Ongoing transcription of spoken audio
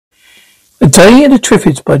Day at the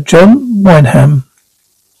Triffids by Wyndham.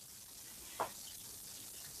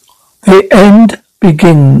 The end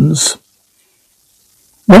begins.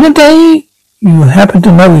 When a day you happen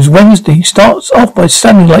to know is Wednesday starts off by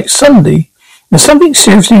sounding like Sunday, there's something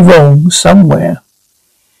seriously wrong somewhere.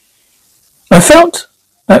 I felt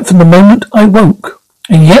that from the moment I woke,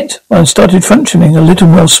 and yet when I started functioning a little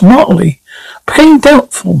more smartly, I became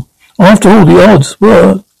doubtful. After all, the odds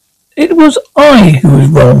were it was I who was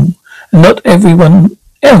wrong, and not everyone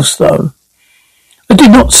else, though. I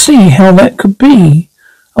did not see how that could be.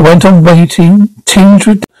 I went on waiting, tinged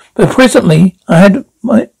with, but presently I had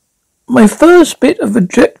my first bit of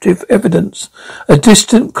objective evidence. A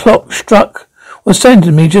distant clock struck, was saying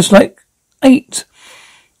to me just like 8.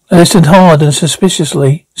 I listened hard and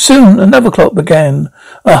suspiciously. Soon another clock began,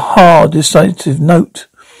 a hard, decisive note,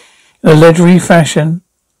 in a leathery fashion.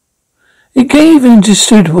 It gave an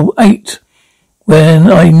indisputable 8 when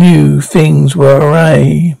I knew things were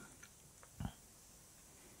awry.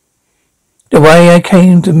 The way I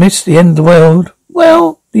came to miss the end of the world,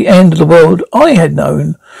 well, the end of the world I had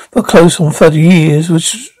known for close on 30 years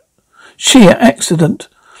was sheer accident,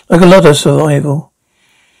 like a lot of survival.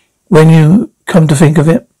 When you come to think of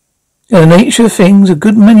it, in the nature of things, a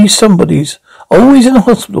good many somebodies, always in the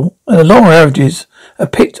hospital, and the long averages,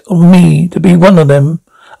 have picked on me to be one of them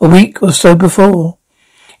a week or so before.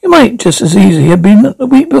 It might just as easily have been a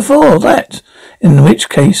week before that, in which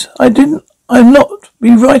case I'm not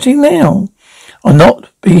be writing now. I'll not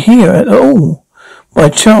be here at all.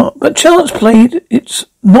 But chance played. It's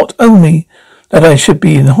not only that I should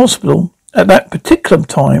be in the hospital at that particular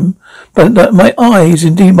time, but that my eyes,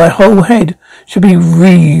 indeed my whole head, should be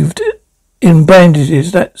wreathed in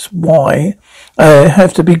bandages. That's why I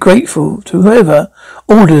have to be grateful to whoever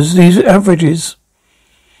orders these averages.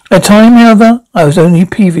 At time, however, I was only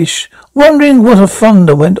peevish, wondering what a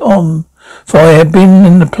thunder went on, for I had been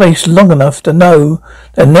in the place long enough to know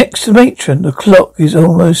that next to matron, the clock is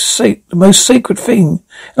almost the most sacred thing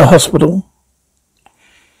in a hospital.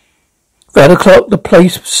 Without a clock, the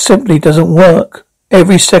place simply doesn't work.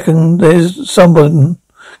 Every second there's someone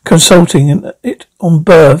consulting it on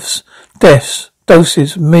births, deaths,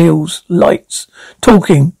 doses, meals, lights,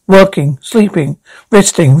 talking, working, sleeping,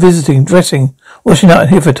 resting, visiting, dressing, washing up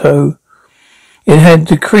hitherto. It had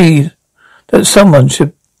decreed that someone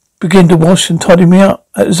should begin to wash and tidy me up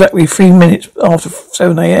at exactly 3 minutes after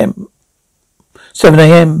 7 a.m.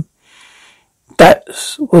 That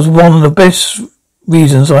was one of the best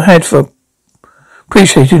reasons I had for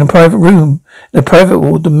appreciating a private room. In a private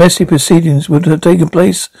ward, the messy proceedings would have taken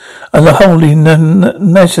place and the wholly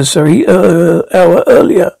necessary hour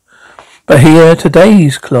earlier. But here,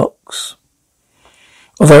 today's clocks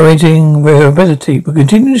of averaging variability will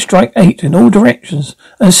continue to strike 8 in all directions,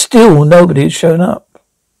 and still nobody had shown up.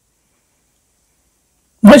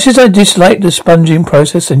 Much as I disliked the sponging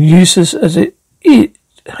process and useless as it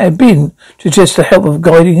had been to just the help of a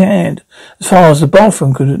guiding hand, as far as the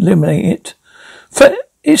bathroom could eliminate it,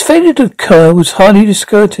 its failure to occur was highly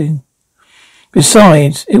discouraging.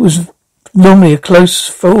 Besides, it was normally a close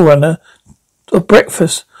forerunner of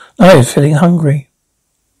breakfast, and I was feeling hungry.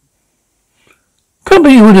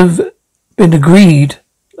 Probably would have been agreed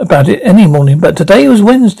about it any morning, but today was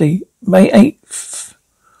Wednesday, May 8th.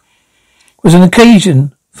 Was an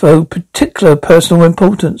occasion for particular personal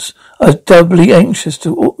importance. I was doubly anxious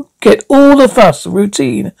to get all the fuss and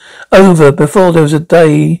routine over before there was a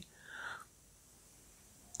day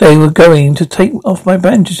they were going to take off my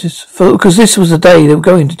bandages. Because this was the day they were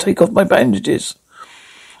going to take off my bandages.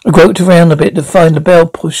 I groped around a bit to find the bell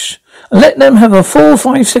push and let them have a 4 or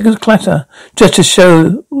 5 seconds clatter just to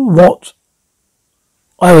show what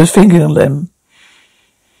I was thinking of them.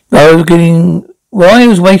 While I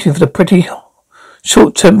was waiting for the pretty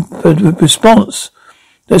short-tempered response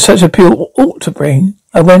that such appeal ought to bring,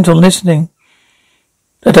 I went on listening.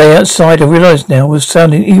 The day outside, I realized now, was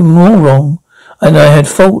sounding even more wrong than I had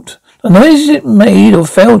thought. The noises it made or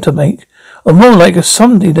failed to make were more like a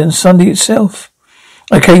Sunday than Sunday itself.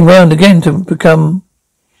 I came round again to become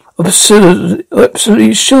absolutely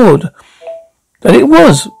assured that it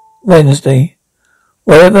was Wednesday,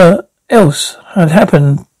 whatever else had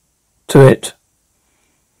happened to it.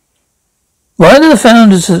 One of the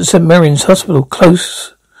founders at St. Mary's Hospital,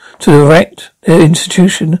 close to their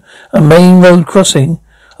institution, a main road crossing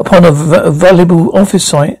upon a valuable office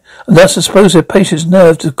site, and thus I suppose their patients'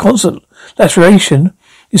 nerve to constant laceration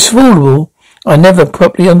is vulnerable, I never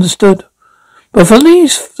properly understood. But for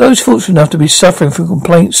those fortunate enough to be suffering from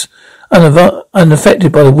complaints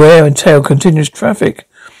unaffected by the wear and tear of continuous traffic,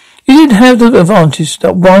 it did have the advantage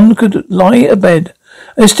that one could lie in bed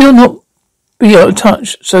and still not be out of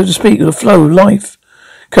touch, so to speak, with the flow of life.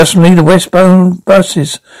 Customary, the westbound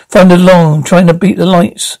buses thundered along, trying to beat the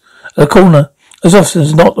lights at the corner. As often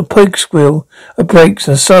as not, the pig squeal of brakes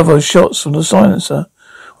and servo shots from the silencer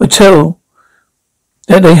would tell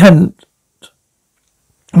that they hadn't.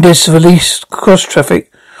 This released cross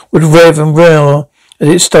traffic would rev and roar as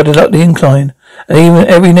it started up the incline, and even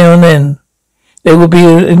every now and then there would be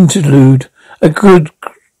an interlude, a good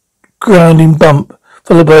grounding bump,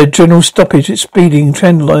 followed by a general stoppage at speeding,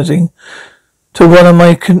 tranquilizing to one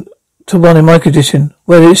in my condition,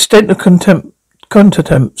 where the extent of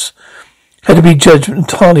contempts had to be judged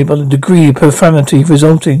entirely by the degree of profanity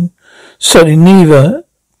resulting. Certainly neither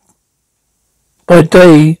by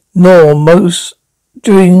day nor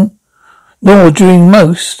during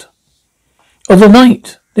most of the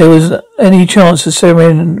night there was any chance of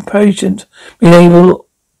ceremony patient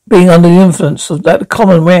being under the influence of that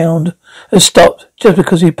common round had stopped just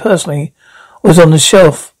because he personally was on the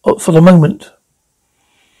shelf for the moment.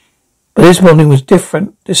 But this morning was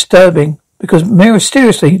different, disturbing, because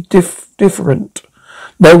mysteriously different.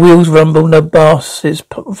 No wheels rumble, no buses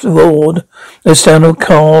roared, no sound of a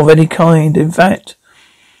car of any kind, in fact,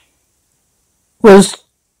 was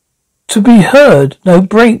to be heard. No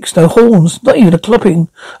brakes, no horns, not even a clopping.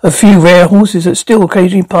 A few rare horses that still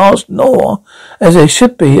occasionally passed, nor, as they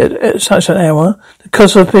should be at such an hour, the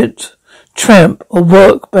cosmopolitan tramp or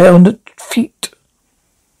work-bound feet.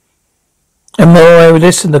 And more I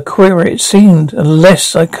listened, the queerer it seemed, and the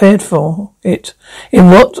less I cared for it. In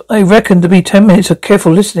what I reckoned to be 10 minutes of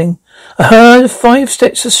careful listening, I heard 5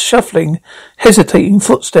 steps of shuffling, hesitating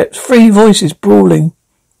footsteps, 3 voices brawling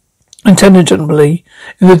intelligently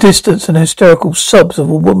in the distance, and hysterical sobs of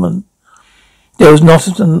a woman. There was not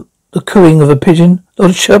the cooing of a pigeon, nor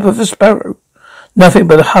the chirp of a sparrow, nothing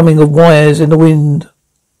but the humming of wires in the wind.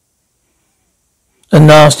 A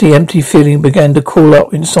nasty, empty feeling began to crawl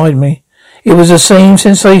up inside me. It was the same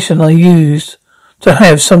sensation I used to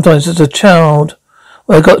have sometimes as a child,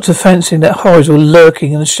 when I got to fancying that horrors were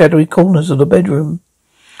lurking in the shadowy corners of the bedroom.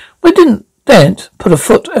 I didn't dare put a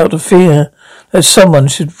foot out of fear that someone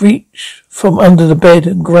should reach from under the bed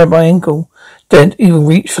and grab my ankle. Didn't even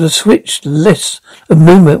reach for the switch, less the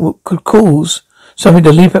movement could cause something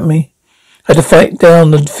to leap at me. I had to fight down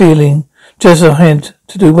the feeling, just as I had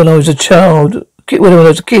to do when I was a child, when I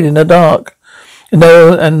was a kid in the dark.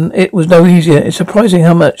 And it was no easier. It's surprising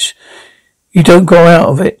how much you don't grow out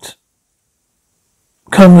of it.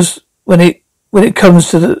 Comes when it comes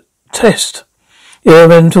to the test. Your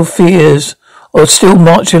mental fears are still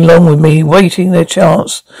marching along with me, waiting their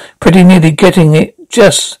chance, pretty nearly getting it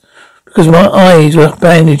just because my eyes were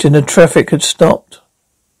bandaged and the traffic had stopped.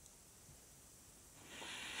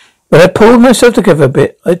 But I pulled myself together a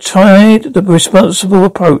bit. I tried the responsible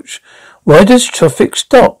approach. Why does traffic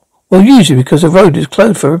stop? Well, usually because the road is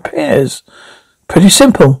closed for repairs. Pretty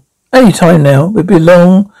simple. Any time now, we'd be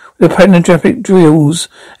along with the pregnant traffic drills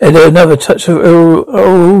and another touch of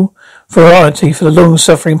oral variety for the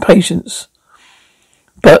long-suffering patients.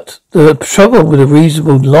 But the trouble with a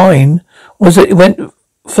reasonable line was that it went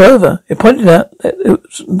further. It pointed out that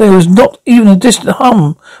there was not even a distant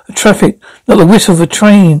hum of traffic, not the whistle of a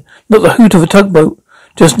train, not the hoot of a tugboat,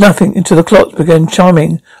 just nothing until the clocks began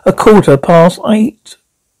chiming 8:15.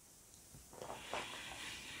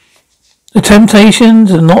 The temptations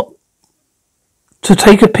are not to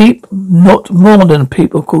take a peep, not more than a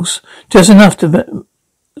peep, of course, just enough to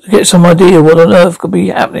get some idea what on earth could be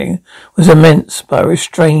happening was immense, but I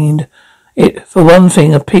restrained it. For one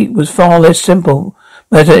thing, a peep was far less simple,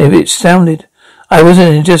 matter if it sounded. I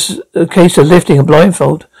wasn't in just a case of lifting a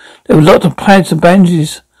blindfold. There were lots of pads and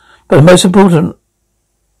bandages, but more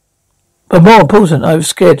important, I was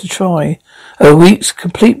scared to try. A week's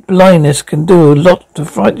complete blindness can do a lot to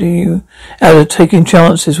frighten you out of taking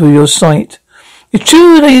chances with your sight. It's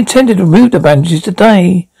true they intended to remove the bandages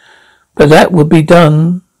today, but that would be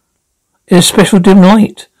done in a special dim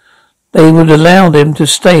light. They would allow them to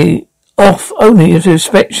stay off only if the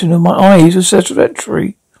inspection of my eyes was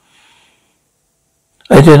satisfactory.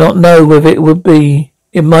 I did not know whether it would be.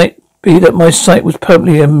 It might be that my sight was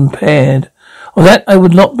permanently impaired, or that I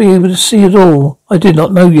would not be able to see at all. I did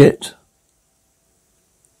not know yet.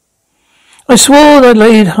 I swore I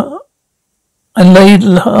laid hold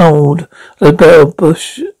of the bell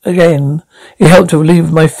bush again. It helped to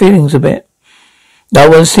relieve my feelings a bit. No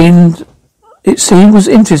one was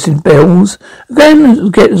interested in bells.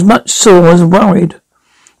 Again, get as much sore as worried.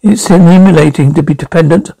 It's stimulating to be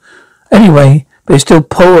dependent. Anyway, but it's still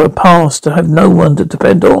poor past to have no one to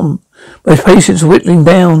depend on. My patience whittling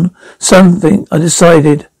down. Something, I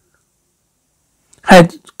decided,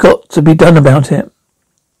 had got to be done about it.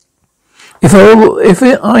 If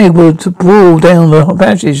I were to brawl down the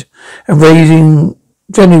passage and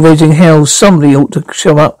gently raising hell, somebody ought to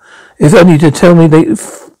show up, if only to tell me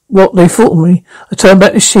what they thought of me. I turned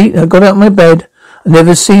back the sheet and I got out of my bed. I'd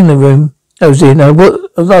never seen the room I was in.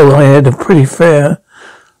 Although I had a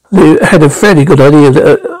fairly good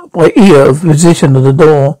idea by ear of the position of the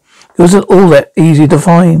door. It wasn't all that easy to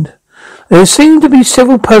find. There seemed to be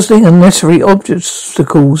several puzzling and necessary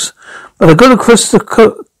obstacles, but I got across the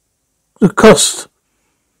cost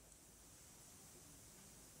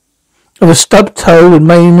of a stubbed toe and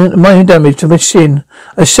minor damage to my shin.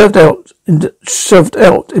 I shoved out into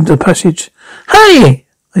the passage. "Hey!"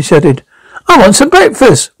 I shouted. "I want some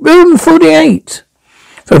breakfast. Room 48.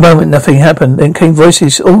 For a moment nothing happened. Then came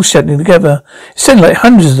voices all shouting together. It sounded like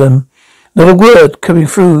hundreds of them. Not a word coming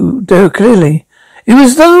through there clearly. It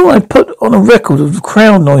was as though I put on a record of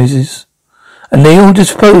crowd noises. An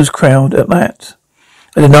ill-disposed crowd at that.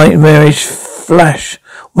 I had a nightmarish flash,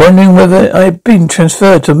 wondering whether I had been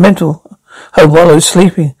transferred to a mental home while I was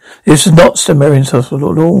sleeping. This was not St. Mary's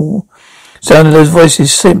Hospital at all. Sound of those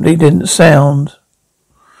voices simply didn't sound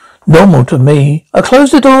normal to me. I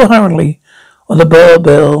closed the door hurriedly on the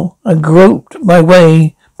barbell and groped my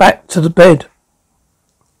way back to the bed.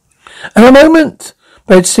 In a moment,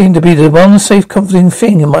 bed seemed to be the one safe, comforting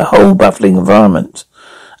thing in my whole baffling environment.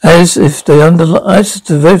 As if to underline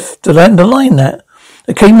that,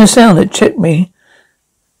 there came the sound that checked me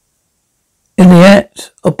in the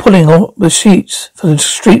act of pulling off the sheets. From the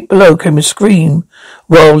street below came a scream,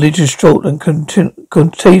 wildly distraught and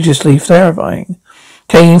contagiously terrifying.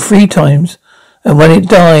 Came 3 times, and when it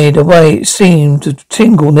died away, it seemed to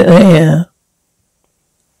tingle in the air.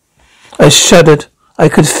 I shuddered. I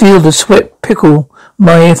could feel the sweat prickle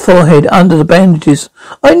my forehead under the bandages.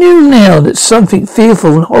 I knew now that something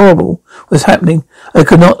fearful and horrible was happening. I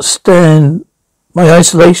could not stand my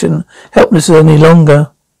isolation, helpless any longer.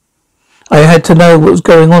 I had to know what was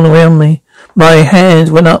going on around me. My hands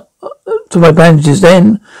went up to my bandages.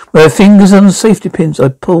 Then, with my fingers on the safety pins,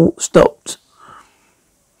 I stopped.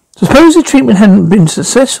 Suppose the treatment hadn't been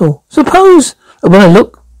successful. Suppose that when I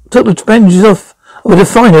took the bandages off, I would have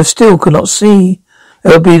found I still could not see.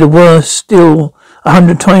 That would be the worst, still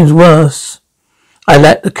 100 times worse. I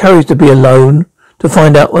lacked the courage to be alone, to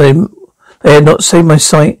find out they had not saved my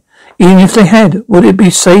sight. Even if they had, would it be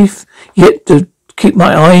safe yet to keep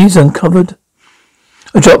my eyes uncovered?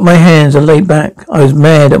 I dropped my hands and lay back. I was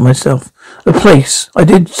mad at myself. The place. I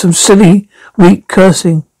did some silly, weak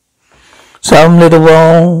cursing. Some little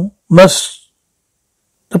while must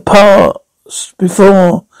pass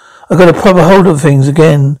before I got a proper hold of things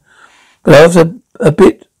again. But after a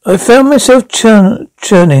bit, I found myself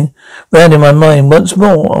churning round in my mind once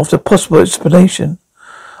more after possible explanation.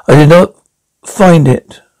 I did not find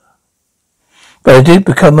it, but I did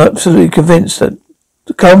become absolutely convinced that,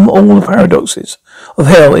 to come all the paradoxes of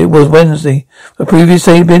hell, it was Wednesday. The previous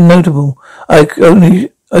day had been notable. I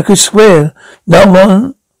could swear no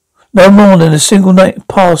more than a single night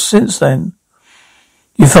passed since then.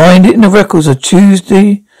 You find it in the records of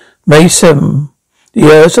Tuesday, May 7. The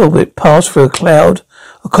Earth's orbit passed through a cloud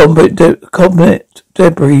of comet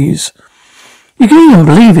debris. You can even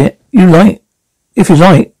believe it. If you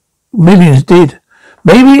like. Millions did.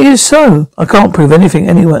 Maybe it is so. I can't prove anything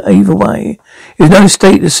either way. It's no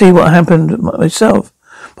state to see what happened myself.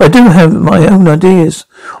 But I do have my own ideas.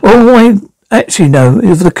 All I actually know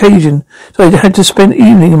is the occasion. So I had to spend the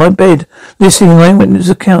evening in my bed listening to eyewitness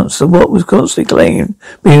accounts of what was constantly claimed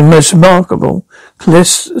being the most remarkable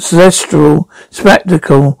celestial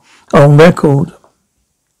spectacle on record.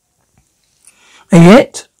 And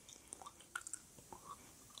yet,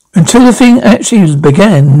 until the thing actually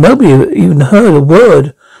began, nobody even heard a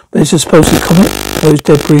word but it's supposed to comet, those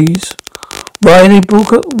debris. Why they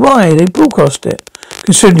broadcast it,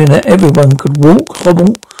 considering that everyone could walk,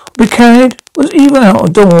 hobble, be carried, was even out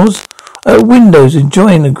of doors, at windows,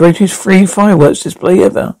 enjoying the greatest free fireworks display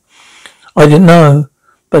ever. I didn't know,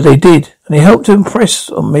 but they did, and it helped to impress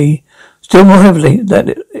on me still more heavily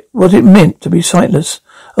what it meant to be sightless.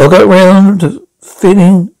 I got round to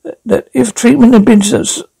feeling that if treatment had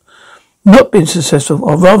not been successful,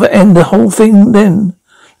 I'd rather end the whole thing than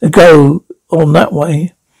go on that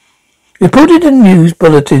way. Reported in news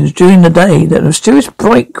bulletins during the day that mysterious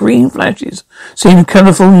bright green flashes seen in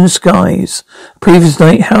Californian skies. Previous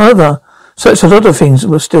night, however, such a lot of things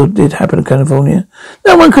did happen in California.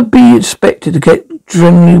 No one could be expected to get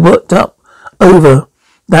generally worked up over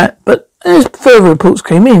that, but as further reports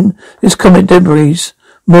came in, this comet debris,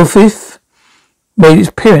 Morphiff, made its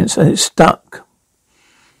appearance and it stuck.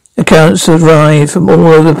 Accounts arrived from all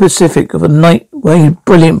over the Pacific of a night wave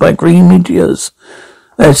brilliant by green meteors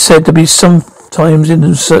They're said to be sometimes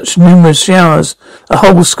in such numerous showers, the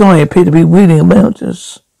whole sky appeared to be wheeling about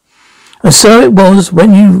us. And so it was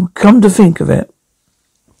when you come to think of it.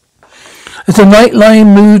 As the night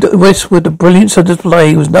line moved westward, the brilliance of the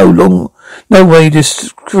display was no way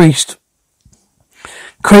decreased.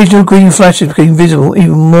 Occasional green flashes became visible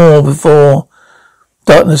even more before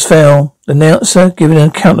darkness fell. The announcer, giving an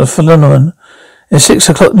account of the phenomenon in 6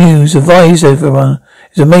 o'clock news, advised everyone.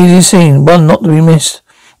 It's an amazing scene, one not to be missed.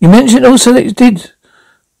 He mentioned also that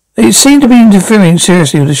it seemed to be interfering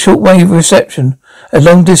seriously with the shortwave reception at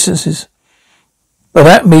long distances. But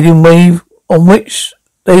that medium wave on which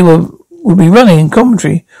they would be running in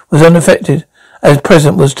commentary was unaffected, as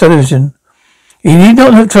present was television. He need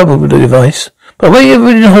not have trouble with the device, but the way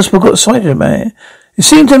everybody in the hospital got excited about it, it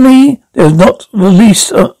seemed to me there was not the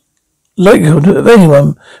least likelihood of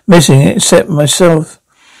anyone missing it except myself.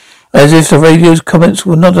 As if the radio's comments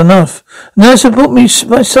were not enough. The nurse who brought me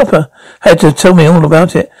my supper had to tell me all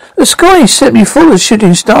about it. The sky set me full of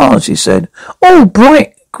shooting stars, she said. All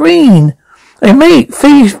bright green. They make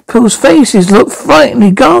people's faces look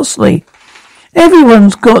frighteningly ghastly.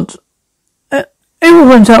 Everyone's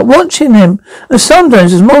out watching them, and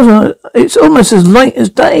sometimes it's almost as light as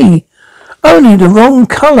day, only the wrong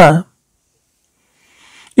colour.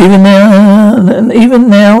 Even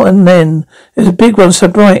now and then, there's a big one so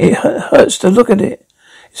bright it hurts to look at it.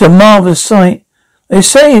 It's a marvellous sight. They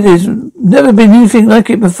say there's never been anything like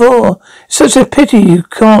it before. It's such a pity you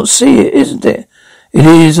can't see it, isn't it? It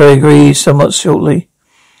is, I agreed somewhat shortly.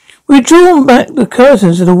 We've drawn back the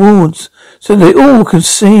curtains of the wards so they all could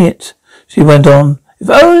see it, she went on. If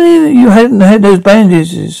only you hadn't had those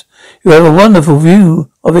bandages, you have a wonderful view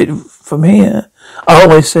of it from here. I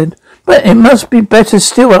always said, but it must be better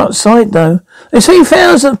still outside though. They say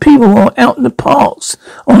thousands of people are out in the parks,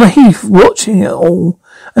 on the heath, watching it all.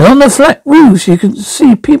 And on the flat roofs you can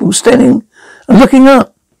see people standing and looking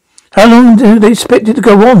up. How long do they expect it to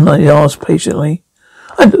go on? I asked patiently.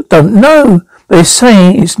 I don't know, but they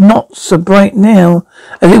say it's not so bright now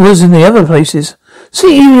as it was in the other places.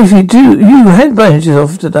 See, even if you had bandages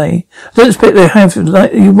off today, I don't expect they have to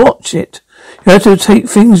let you watch it. You have to take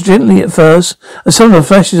things gently at first, and some of the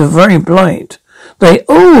flashes are very bright. They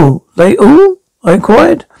all? I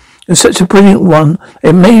inquired. It was such a brilliant one,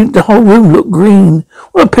 it made the whole room look green.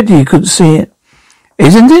 What a pity you couldn't see it.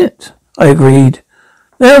 Isn't it? I agreed.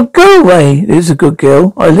 Now go away, there's a good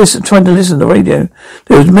girl. I trying to listen to the radio.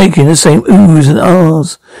 They was making the same oohs and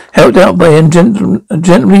ahs, helped out by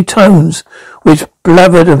gently tones, which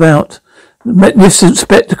blabbered about the magnificent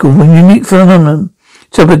spectacle and unique phenomenon.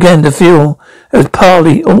 So I began to feel it was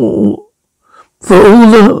parry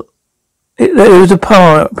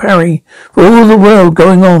for all the world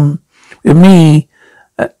going on with me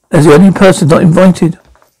as the only person not invited.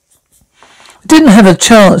 I didn't have a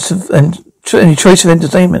chance of any choice of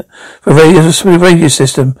entertainment for the radio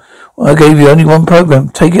system. Well, I gave you only one program.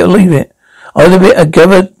 Take it or leave it. Either bit I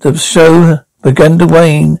gathered the show began to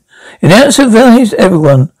wane. It announced advised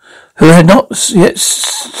everyone who had not yet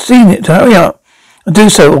seen it to hurry up and do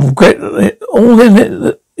so all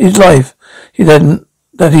in his life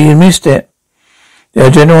that he had missed it.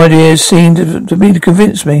 Their general ideas seemed to be to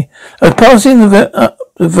convince me I was passing the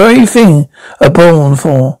very thing I was born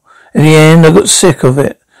for. In the end, I got sick of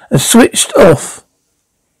it and switched off.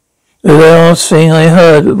 The last thing I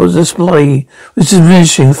heard was a display which is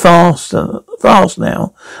diminishing fast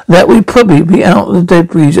now. That we'd probably be out of the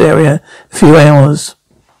debris area in a few hours.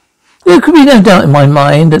 There could be no doubt in my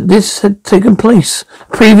mind that this had taken place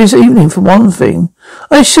the previous evening. For one thing,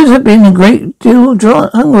 I should have been a great deal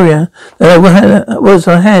hungrier than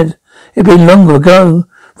I had. It had been longer ago.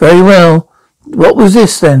 Very well. What was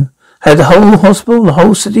this then? Had the whole hospital, the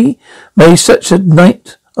whole city, made such a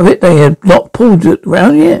night of it they had not pulled it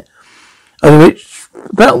round yet?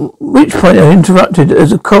 About which point I interrupted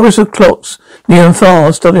as a chorus of clocks near and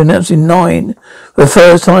far started announcing 9. For the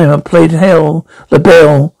first time I played the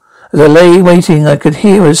bell. As I lay waiting, I could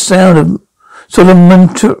hear a sound of sort of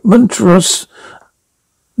monotonousness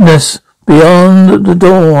beyond the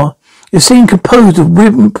door. It seemed composed of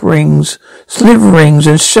whimperings, sliverings,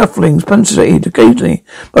 and shufflings, punctuated occasionally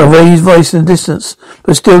by a raised voice in the distance,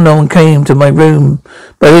 but still no one came to my room.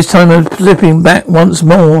 By this time I was slipping back once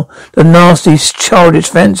more. The nasty, childish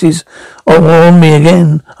fancies were on me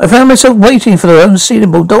again. I found myself waiting for the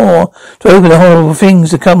unseeable door to open the horrible things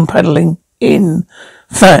to come paddling in.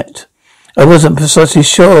 Fact, I wasn't precisely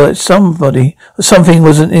sure that something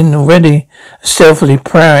wasn't in already, stealthily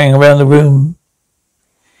prowling around the room.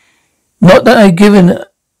 Not that I'd given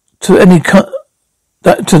to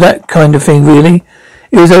that kind of thing, really.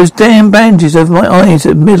 It was those damn bandages over my eyes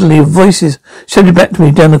that medley of voices shouted back to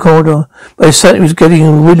me down the corridor. But I certainly was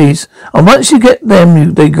getting willies. And once you get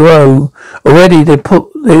them, they grow. Already they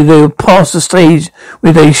were past the stage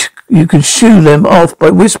where you can shoo them off by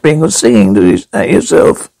whispering or singing at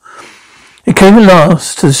yourself. It came at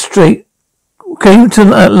last to the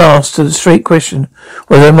straight question,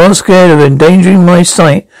 whether I'm more scared of endangering my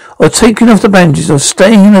sight, or taking off the bandages, or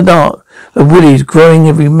staying in the dark, the willies growing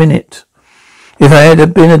every minute. If I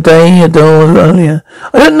had been a day earlier,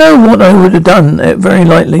 I don't know what I would have done, very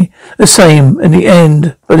likely the same in the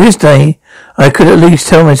end, but this day, I could at least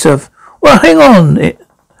tell myself, hang it,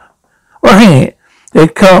 there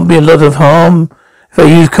can't be a lot of harm if I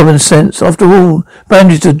use common sense. After all,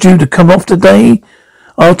 bandages are due to come off today.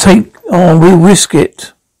 We'll risk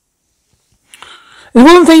it. It's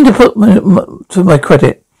one thing to put to my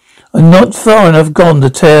credit. I'm not far enough gone to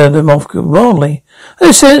tear them off wrongly. I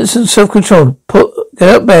had a sense of self-control to get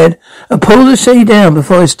out of bed and pull the shade down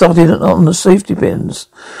before I started on the safety pins.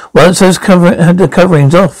 Once I had the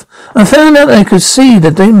coverings off, I found out I could see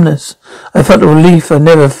the dimness. I felt a relief I'd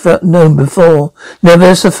never known before.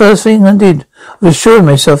 Nevertheless, the first thing I did was assuring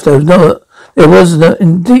myself there were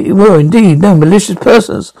indeed no malicious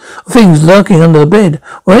persons or things lurking under the bed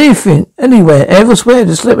or anything, anywhere, elsewhere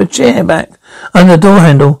to slip a chair back under the door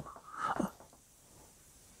handle.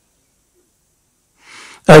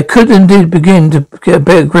 I could indeed begin to get a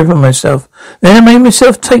better grip on myself. Then I made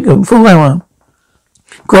myself take a full hour,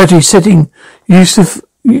 gradually getting used to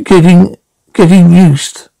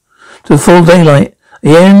the full daylight. At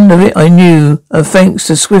the end of it, I knew, thanks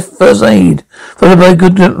to swift first aid, followed by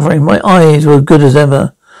good frame, my eyes were good as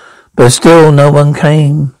ever. But still no one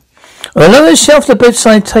came. On a lower shelf of the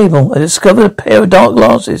bedside table, I discovered a pair of dark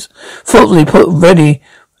glasses, thoughtfully put ready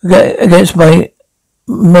against my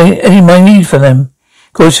need for them.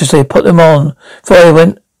 Cautiously I put them on, for I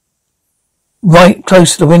went right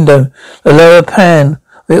close to the window. The lower pan,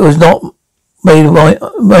 it was not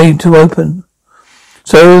made to open.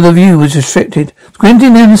 So the view was restricted.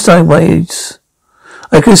 Squinting down sideways,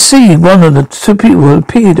 I could see one of the two people who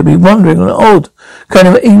appeared to be wandering on an odd, kind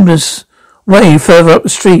of aimless way further up the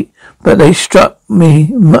street. But what struck me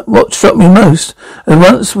most at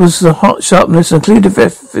once was the hot sharpness and clear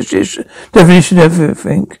definition of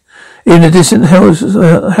everything. In the distant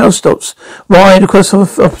housetops, wide across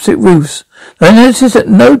opposite roofs. I noticed that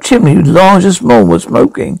no chimney, large or small, was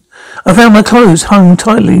smoking. I found my clothes hung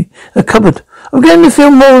tightly in a cupboard. I'm beginning to feel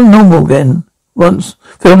more normal once.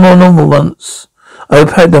 I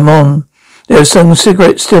had them on. There was some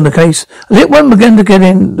cigarettes still in the case. I lit one, began to get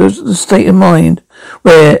in the state of mind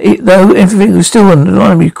where, though everything was still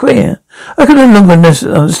undeniably queer, I could no longer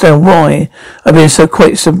understand why I'd been so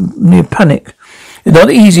near panic. It's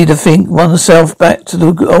not easy to think oneself back to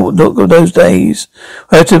the look of those days.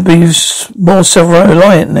 I had to be more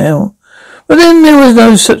self-reliant now. But then there was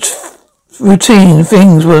no such routine.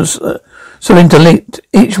 Things was so interlinked.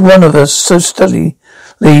 Each one of us so steadily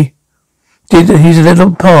did his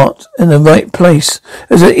little part in the right place.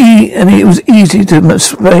 And it was easy to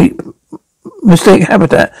mistake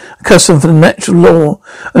habitat, accustomed for the natural law.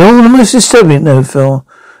 And all the most disturbing, though,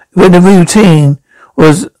 when the routine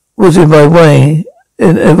was in my way,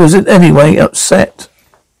 it was in any way upset.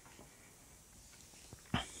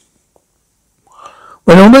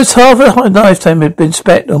 When almost half a lifetime had been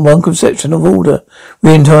spent on one conception of order,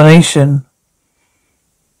 reincarnation,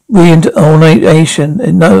 is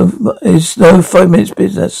no 5 minutes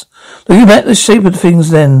business. Looking back at the shape of things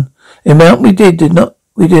then, the amount we did not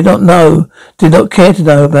care to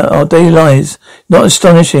know about our daily lives, not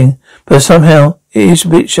astonishing, but somehow it is a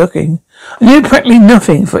bit shocking. I knew practically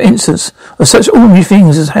nothing, for instance, of such ordinary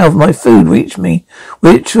things as how my food reached me,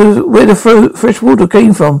 which was where the fresh water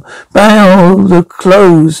came from, the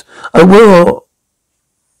clothes I wore,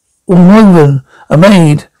 or woven, I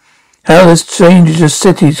made, how the changes of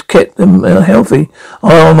cities kept them healthy.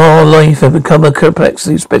 All my life had become a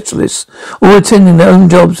complexity specialist, all attending their own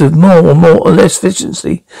jobs with more or less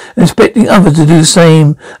efficiency, and expecting others to do the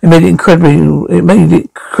same. It made it incredible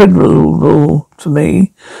to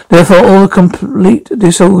me. Therefore, all the complete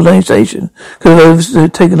disorganization could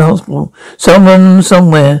have taken the hospital. Someone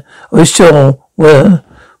somewhere, I was sure,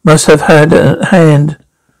 must have had it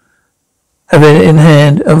in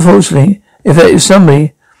hand. Unfortunately, if it is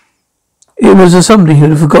somebody, it was somebody who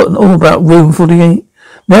had forgotten all about room 48.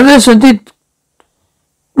 Nevertheless,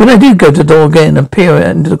 when I did go to the door again and peer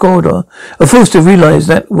out into the corridor, I was forced to realize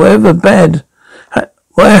that whatever bad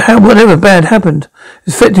happened,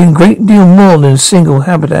 is affecting a great deal more than a single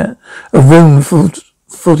habitat of room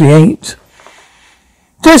 48.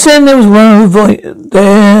 Just then there was one voice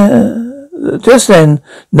there. Just then,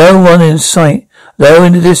 no one in sight. Low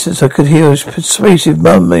in the distance, I could hear a persuasive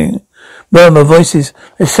murmur voices.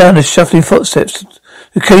 The sound of shuffling footsteps.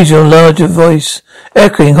 Occasional larger voice,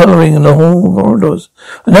 echoing, hollering in the hall corridors.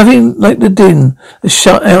 But nothing like the din that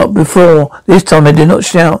shut out before. This time I did not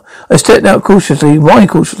shout. I stepped out cautiously. Why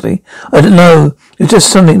cautiously? I don't know. It was just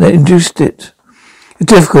something that induced it.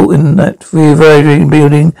 It's difficult in that reverberating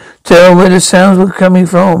building to tell where the sounds were coming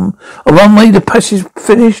from. On one way the passage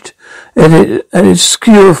finished at its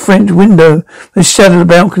skewer French window, the shadow of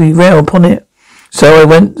the balcony rail upon it. So I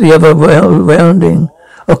went the other rounding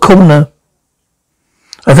a corner.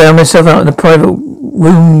 I found myself out in the private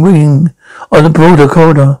room wing on the broader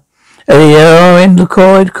corridor. At the end of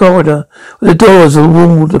the corridor, where the doors were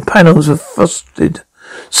walled, the panels were frosted,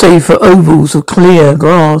 save for ovals of clear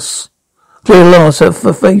glass at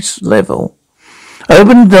the face level. I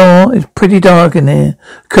opened the door. It's pretty dark in there.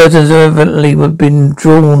 Curtains evidently had been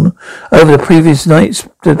drawn over the previous night's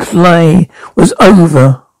play was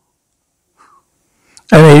over,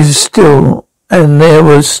 and there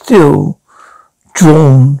was still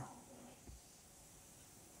drawn.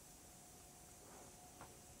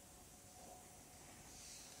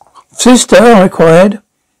 Sister, I inquired.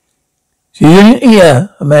 She ain't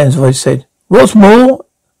here, a man's voice said. What's more,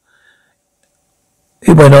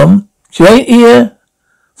 he went on, she ain't here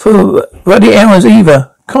for ruddy hours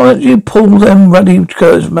either. Can't you pull them ruddy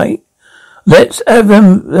curtains, mate? Let's have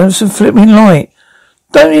them some flipping light.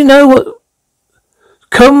 Don't you know what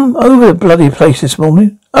come over the bloody place this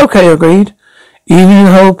morning? Okay, agreed. Even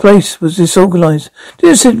the whole place was disorganized.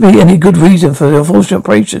 Didn't seem to be any good reason for the unfortunate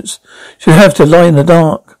patients should have to lie in the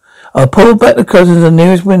dark. I pulled back the curtains of the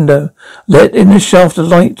nearest window, let in the shaft of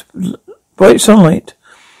light, bright sunlight.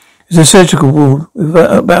 It's a surgical ward with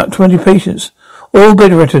about 20 patients, all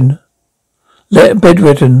bedridden, leg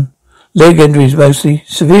injuries mostly,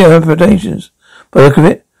 severe amputations. But look at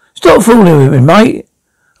it. Stop fooling with me, mate.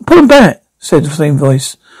 Pull him back, said the same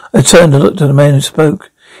voice. I turned and looked at the man who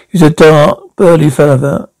spoke. He was a dark, burly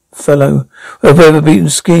fellow with weather-beaten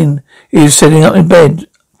skin. He was sitting up in bed,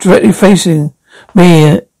 directly facing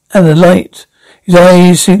me and the light. His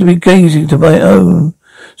eyes seemed to be gazing to my own.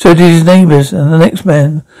 So did his neighbours and the next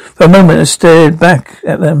man. For a moment I stared back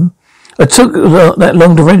at them. I took that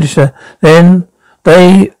long to register. Then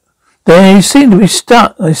they seemed to be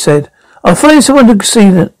stuck, I said. I'll find someone to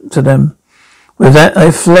see to them. With that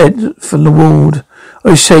I fled from the ward. I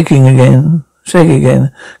was shaking again.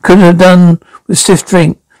 Couldn't have done with stiff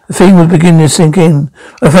drink. The thing was beginning to sink in.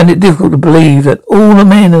 I found it difficult to believe that all the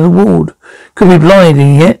men in the ward could be blind,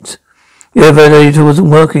 and yet the elevator wasn't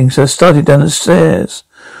working, so I started down the stairs.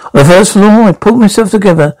 On the first floor, I pulled myself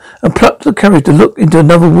together and plucked the courage to look into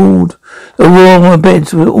another ward. The wall on my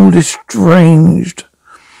beds were all disarranged.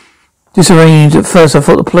 At first I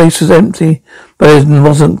thought the place was empty, but it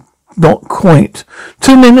wasn't, not quite.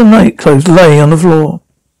 2 men in nightclothes lay on the floor.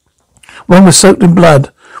 One was soaked in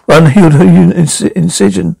blood, one healed her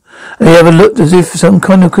incision, and the other looked as if some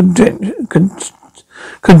kind of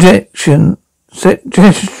congestion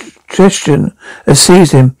had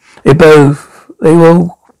seized him. They were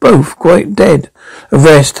both quite dead. The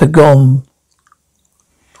rest had gone.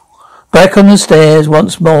 Back on the stairs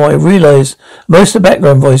once more, I realized most of the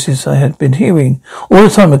background voices I had been hearing all the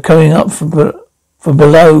time were coming up from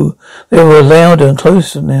below. They were louder and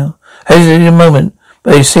closer now. Hesitated a moment,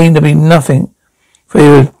 but they seemed to be nothing.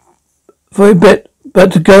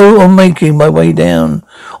 But to go on making my way down.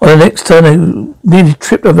 On the next turn, I nearly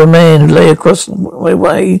tripped over a man who lay across my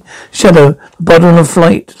way. Shadow, the bottom of the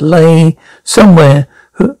flight, lay somewhere.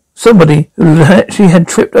 Somebody who actually had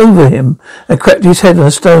tripped over him and cracked his head on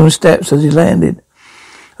the stone steps as he landed.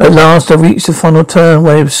 At last I reached the final turn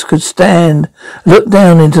where I could stand, look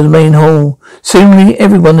down into the main hall. Seemingly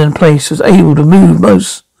everyone in the place was able to move.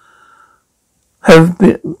 Must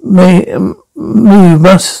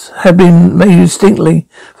have been made distinctly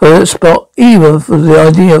for that spot, even for the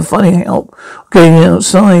idea of finding help getting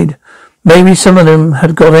outside. Maybe some of them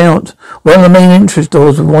had got out. One of the main entrance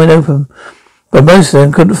doors was wide open, but most of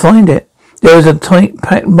them couldn't find it. There was a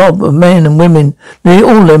tight-packed mob of men and women, nearly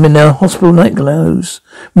all of them in their hospital nightclothes,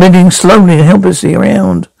 moving slowly and helplessly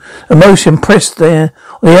around. Emotion pressed there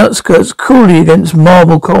on the outskirts, cruelly against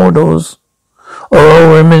marble corridors or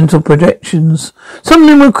ornamental projections. Some of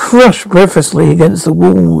them were crushed breathlessly against the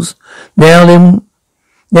walls. Now and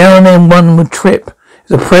then one would trip.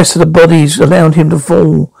 The press of the bodies allowed him to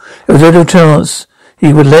fall. There was little chance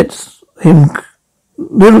you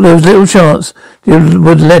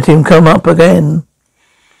would let him come up again.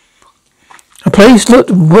 The place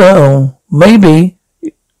looked well. Maybe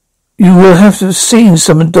you will have to have seen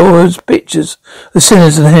some of Dora's pictures of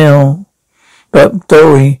sinners in hell. but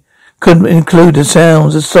Dory couldn't include the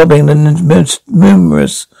sounds of sobbing and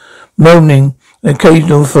numerous moaning, an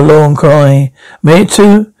occasional forlorn cry. Me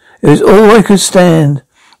too. It was all I could stand.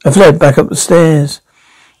 I fled back up the stairs.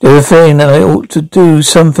 There was a feeling that I ought to do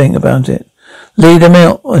something about it. Lead them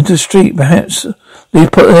out onto the street, perhaps.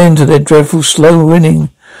 Put an end to their dreadful slow running.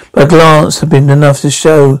 But a glance had been enough to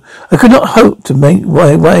show I could not hope to make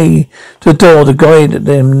my way to the door to guide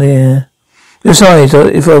them near. Besides,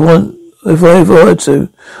 if I were to,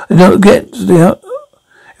 I did not get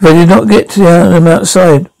to them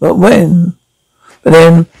outside. But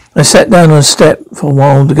then I sat down on a step for a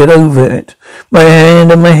while to get over it. My head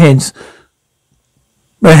into my hands.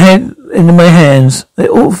 The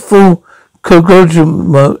awful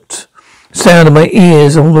conglomerate sound in my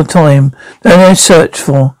ears all the time. Then I searched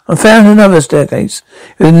for. I found another staircase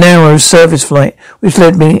with a narrow surface flight which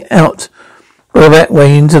led me out the back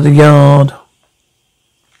way into the yard.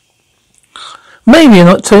 Maybe you're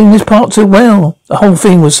not telling this part too well. The whole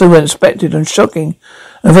thing was so unexpected and shocking,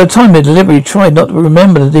 and for a time I deliberately tried not to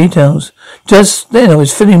remember the details. Just then I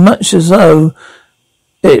was feeling much as though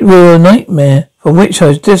it were a nightmare from which I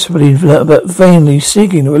was desperately but vainly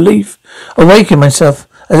seeking relief. Awaking myself.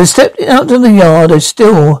 As I stepped out to the yard, I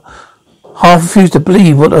still half refused to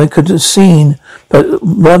believe what I could have seen, but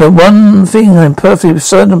the one thing I'm perfectly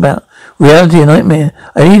certain about, reality and nightmare.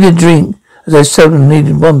 I needed a drink, as I seldom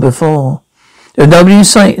needed one before. There was nobody in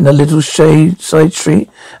sight in the little side street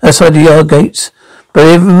outside the yard gates, but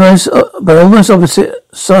almost opposite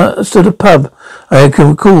stood a pub. I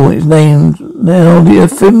can recall its name now, the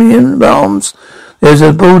Amphibian Arms. There was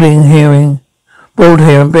a bald hair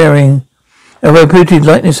and bearing, a reputed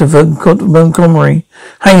likeness of Montgomery,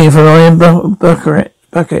 hanging from an iron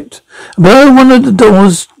bucket. Below one of the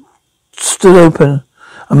doors stood open.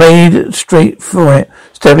 I made straight for it,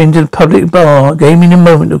 stepping into the public bar. It gave me a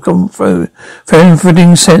moment to come through,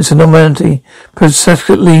 comforting sense of normality,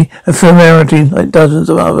 persistently and familiarity like dozens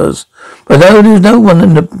of others. But though there was no one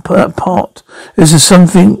in that part, there was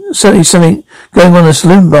certainly something going on in the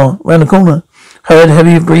saloon bar round the corner. Heard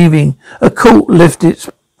heavy breathing. A cork left its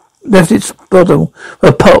bottle.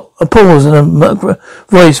 A pause and a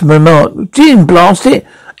voice remarked, "Gin, blast it!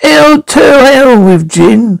 Hell to hell with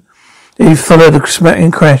gin!" He followed a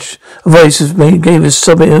smacking crash. A voice of me gave a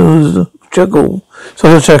sobbing chuckle.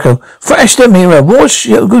 Thrash the mirror! Wash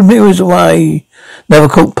your good mirrors away! Another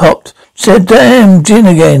cork popped. Said, "Damn gin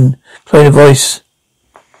again!" Played a voice.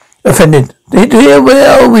 Offended. "Did you hear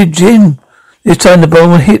well with gin?" This time the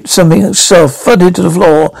bottle hit something soft, thudded to the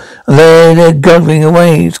floor, and lay there guggling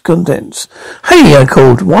away its contents. "Hey," I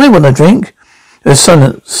called. "Why want a drink?" There was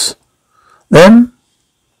silence. Then,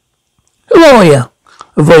 "Who are you?"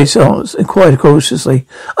 A voice inquired cautiously.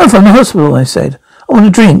 "I'm from the hospital," I said. "I want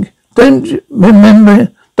a drink." Don't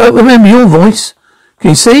remember your voice.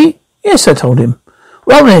 "Can you see?" "Yes," I told him.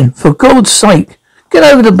 "Well then, for God's sake, get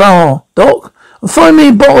over to the bar, Doc, and find me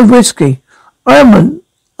a bottle of whiskey. I'm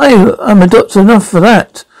a doctor enough for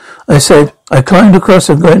that," I said. I climbed across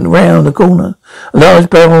and went round the corner. A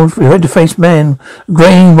large-barreled, red-faced man, a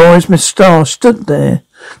grey Morris moustache, stood there,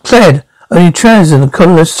 clad only trousers and a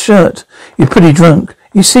collarless shirt. He was pretty drunk.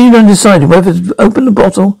 He seemed undecided whether to open the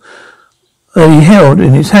bottle that he held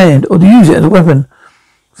in his hand or to use it as a weapon.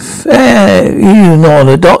 "You not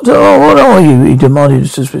a doctor, or what are you?" he demanded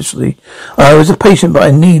suspiciously. "I was a patient, but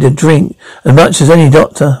I need a drink as much as any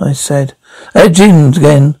doctor," I said. "That gin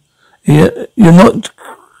again. You're not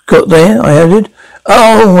got there?" I added.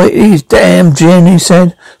 "Oh, it is damn gin," he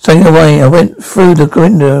said, staying away. I went through the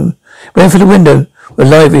window with a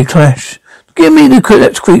lively clash. "Give me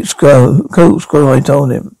that corkscrew," I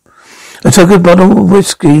told him. I took a bottle of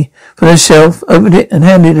whiskey from the shelf, opened it, and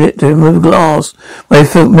handed it to him with a glass. I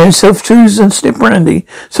felt myself choose and snip brandy,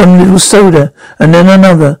 some little soda, and then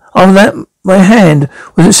another. After that, my hand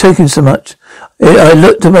wasn't shaking so much. I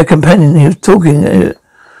looked at my companion. He was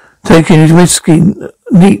taking his whiskey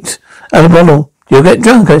neat out of the bottle. "You'll get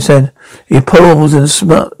drunk," I said. He paused and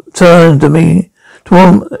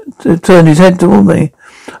turned his head toward me.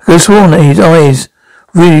 I could have sworn that his eyes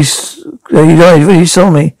really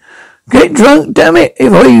saw me. "Get drunk, damn it!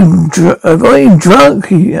 If I'm drunk,"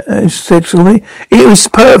 he said to me. "It was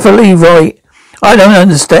perfectly right." "I don't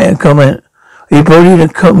understand," comment. He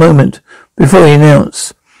brooded a moment before he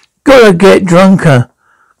announced, "Gotta get drunker.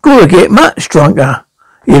 Gotta get much drunker."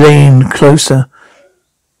 He leaned closer.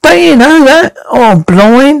 "Don't you know that? I'm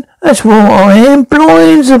blind. That's what I am.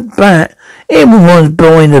 Blind as a bat. Everyone's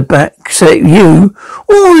blind as a bat except you.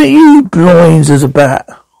 Why aren't you blind as a bat?"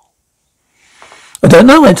 "I don't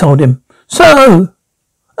know," I told him.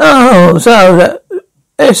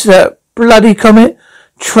 That's that bloody comet.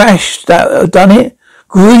 Trash that done it.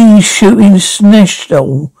 Green shooting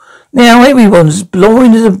snitchel. Now everyone's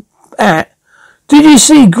blind as a bat. Did you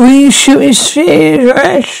see green shooting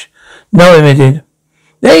trash? No, I did.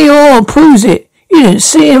 There you are, proves it. You didn't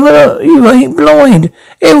see him, you ain't blind.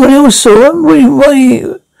 Everyone else saw him. He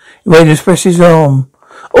waited to press his arm.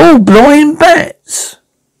 All blind bats.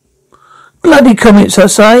 Bloody comments, I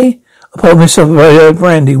say. I poured myself a radio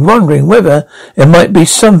brandy, wondering whether there might be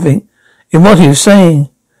something in what he was saying.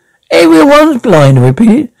 Everyone's blind, I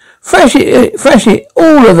repeated. Thrash it,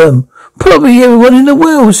 all of them. Probably everyone in the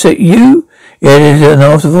world, said you. Yeah, there's an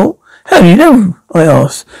afterthought. How do you know? I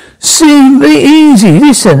asked. Seemed easy.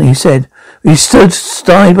 Listen, he said. We stood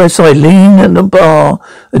side by side, leaning at the bar,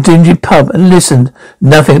 a dingy pub, and listened.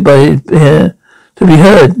 Nothing but to be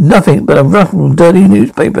heard. Nothing but a rough and dirty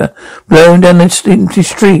newspaper blowing down the empty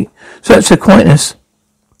street. Such a quietness.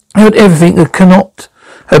 I heard everything that cannot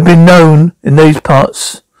have been known in these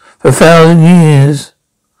parts for 1,000 years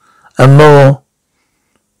and more.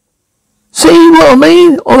 See what I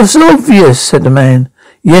mean? Oh, it's obvious, said the man.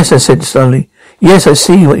 Yes, I said slowly. Yes, I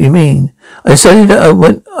see what you mean. I said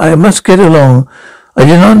that I must get along. I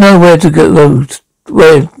do not know where to go,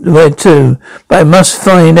 where to, but I must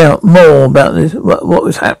find out more about this, what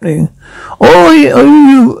was happening. Are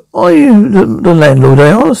you the landlord? I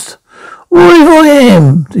asked. What if I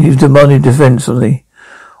am? He demanded defensively.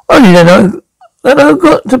 I didn't know that I've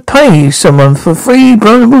got to pay someone for 3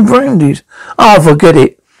 brandies. Forget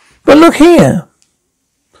it. But look here.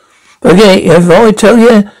 Forget it. If I tell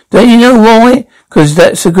you, don't you know why? Because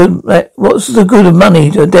what's the good of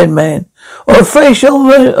money to a dead man? Or a fresh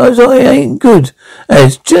old as I ain't good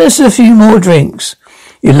as just a few more drinks.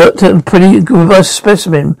 He looked at a pretty good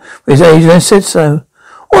specimen for his age and I said so.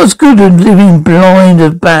 What's good of living blind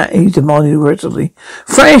as a bat? He demanded aggressively.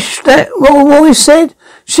 Fresh, that old boy said.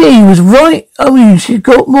 She was right. Only she's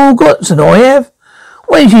got more guts than I have.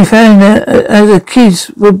 When she found out as the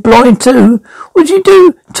kids were blind too, what'd she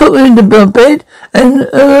do? Took her into bed and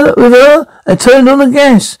with her and turned on the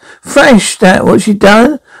gas. Fresh, that what she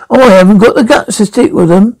done. I haven't got the guts to stick with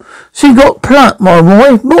them. She got pluck, my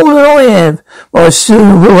wife, more than I have. But I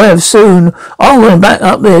soon will have soon. I'll run back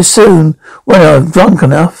up there soon when I've drunk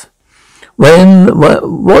enough.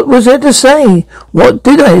 What was there to say? What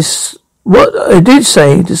I did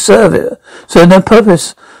say to serve it, so no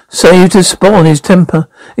purpose, save to spoil his temper.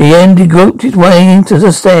 In the end, he groped his way into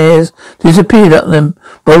the stairs, disappeared up them,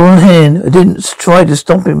 bottle in hand. I didn't try to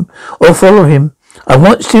stop him or follow him. I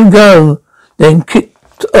watched him go, then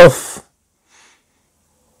knocked off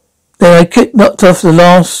the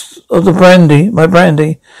last of my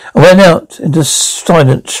brandy, and went out into the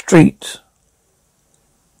silent street.